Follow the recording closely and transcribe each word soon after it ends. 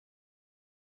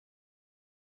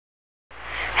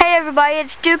everybody,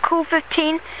 it's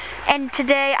DudeCool15, and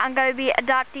today I'm going to be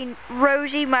adopting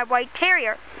Rosie, my white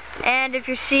terrier. And if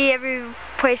you see every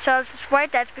place else is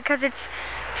white, that's because it's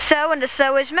so, and the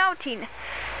so is melting.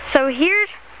 So here's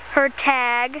her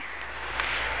tag,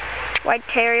 white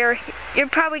terrier. You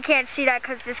probably can't see that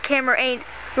because this camera ain't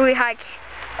really high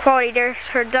quality. There's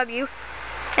her W.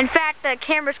 In fact, the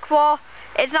camera's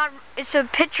it's a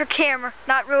picture camera,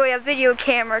 not really a video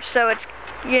camera, so it's,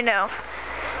 you know,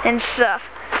 and stuff.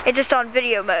 It's just on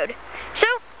video mode. So,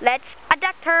 let's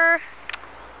adopt her.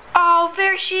 Oh,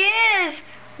 there she is.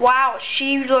 Wow,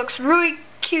 she looks really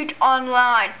cute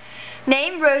online.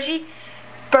 Name, Rosie.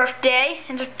 Birthday,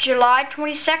 July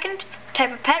 22nd.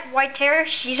 Type of pet, white terrier.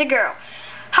 She's a girl.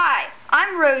 Hi,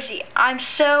 I'm Rosie. I'm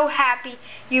so happy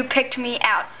you picked me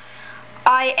out.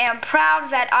 I am proud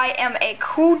that I am a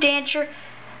cool dancer,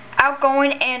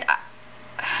 outgoing, and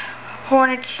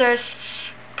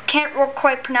can't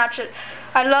quite pronounce it.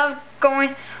 I love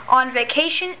going on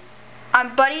vacation.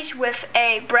 I'm buddies with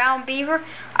a brown beaver.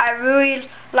 I really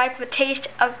like the taste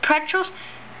of pretzels,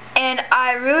 and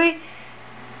I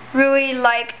really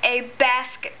like a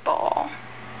basketball.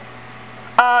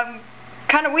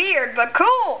 Kind of weird, but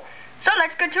cool. So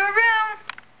let's go to a room.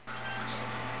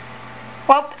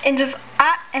 Well,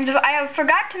 I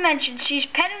forgot to mention, she's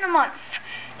pet of the month.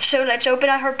 So let's open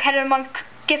up her pet of the month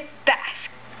gift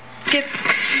basket.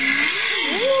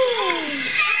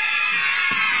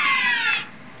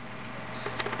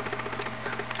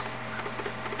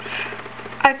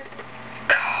 A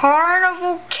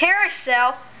carnival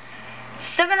carousel,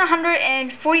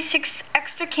 746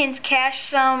 extra kins cash,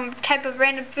 some type of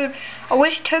random food, a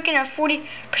wish token, a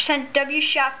 40% W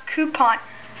shop coupon.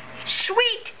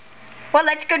 Sweet! Well,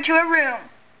 let's go to a room.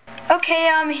 Okay,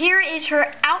 here is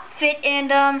her outfit,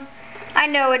 and I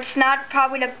know it's not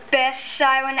probably the best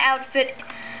silent outfit,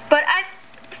 but I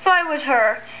thought it was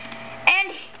her.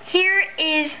 And here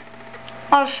is,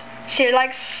 oh, she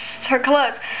likes her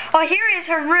clothes. Oh, here is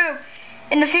her room.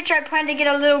 In the future, I plan to get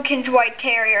a littlekin's white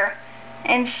terrier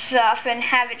and stuff, and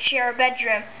have it share a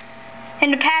bedroom.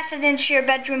 In the past, I didn't share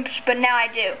bedrooms, but now I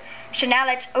do. So now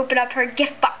let's open up her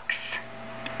gift box.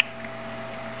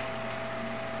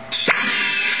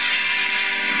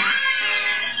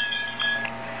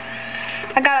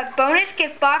 I got a bonus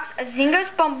gift box, a Zingo's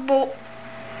bubble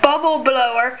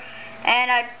blower, and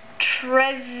a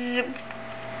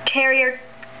terrier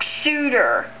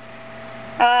suitor.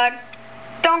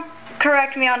 Don't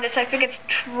correct me on this. I think it's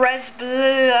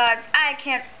I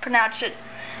can't pronounce it.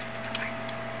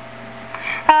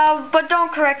 But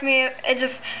don't correct me.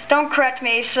 Don't correct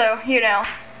me. So you know.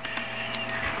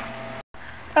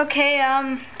 Okay.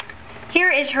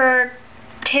 Here is her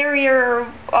terrier,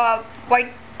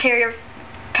 white terrier.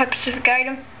 Specific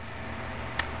item.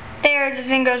 There's the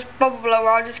Zingo's bubble blower.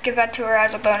 I'll just give that to her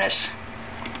as a bonus.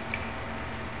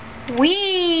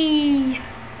 Whee!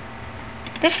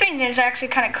 This thing is actually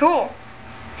kind of cool.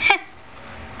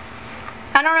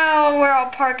 I don't know where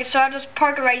I'll park it, so I'll just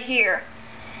park it right here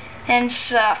and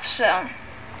stuff. So,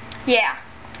 yeah.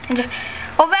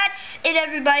 Well, that's it,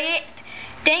 everybody.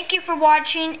 Thank you for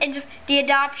watching the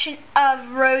adoption of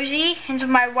Rosie into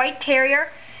my white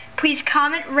terrier. Please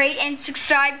comment, rate, and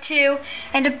subscribe too.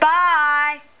 And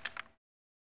bye!